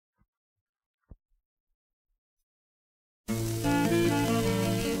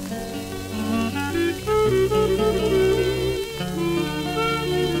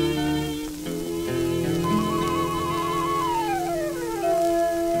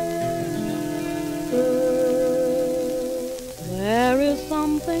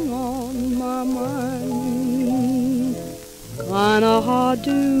something on my mind. Kinda hard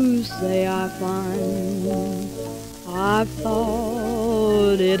to say I find. I've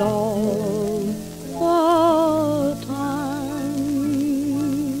thought it all the time.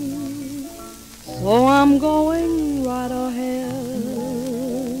 So I'm going right ahead.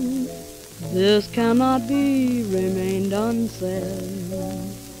 This cannot be remained unsaid.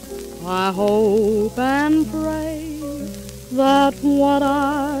 I hope and pray that what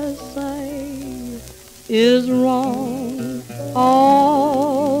I say is wrong,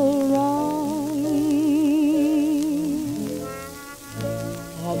 all wrong.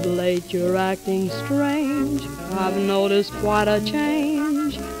 Of late you're acting strange, I've noticed quite a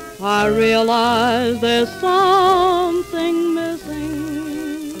change. I realize there's something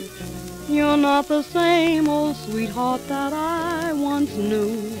missing. You're not the same old sweetheart that I once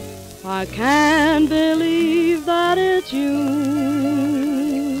knew. I can't believe that it's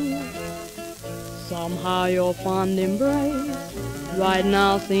you. Somehow your fond embrace right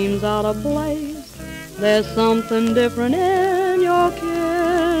now seems out of place. There's something different in your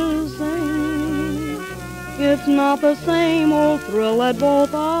kissing. It's not the same old thrill that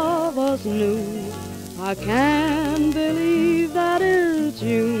both of us knew. I can't believe that it's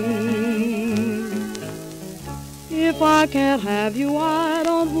you. If I can't have you, I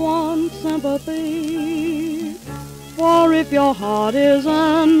don't want sympathy. For if your heart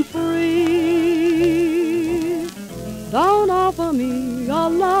isn't free, don't offer me a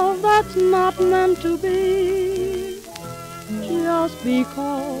love that's not meant to be. Just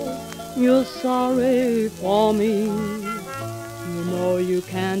because you're sorry for me. You know you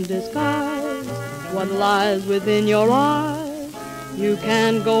can't disguise what lies within your eyes. You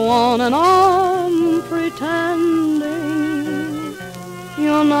can't go on and on pretending.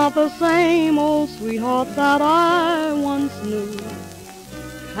 You're not the same old sweetheart that I once knew.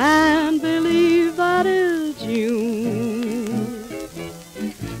 Can't believe that it's you.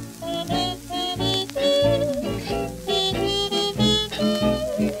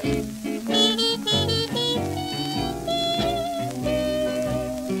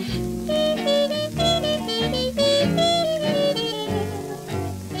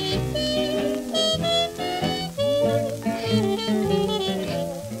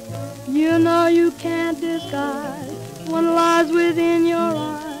 You know you can't disguise what lies within your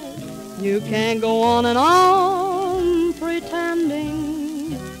eyes. You can't go on and on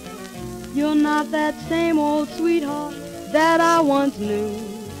pretending. You're not that same old sweetheart that I once knew.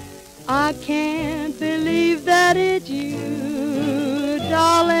 I can't believe that it's you,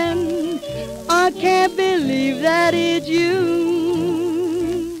 darling. I can't believe that it's you.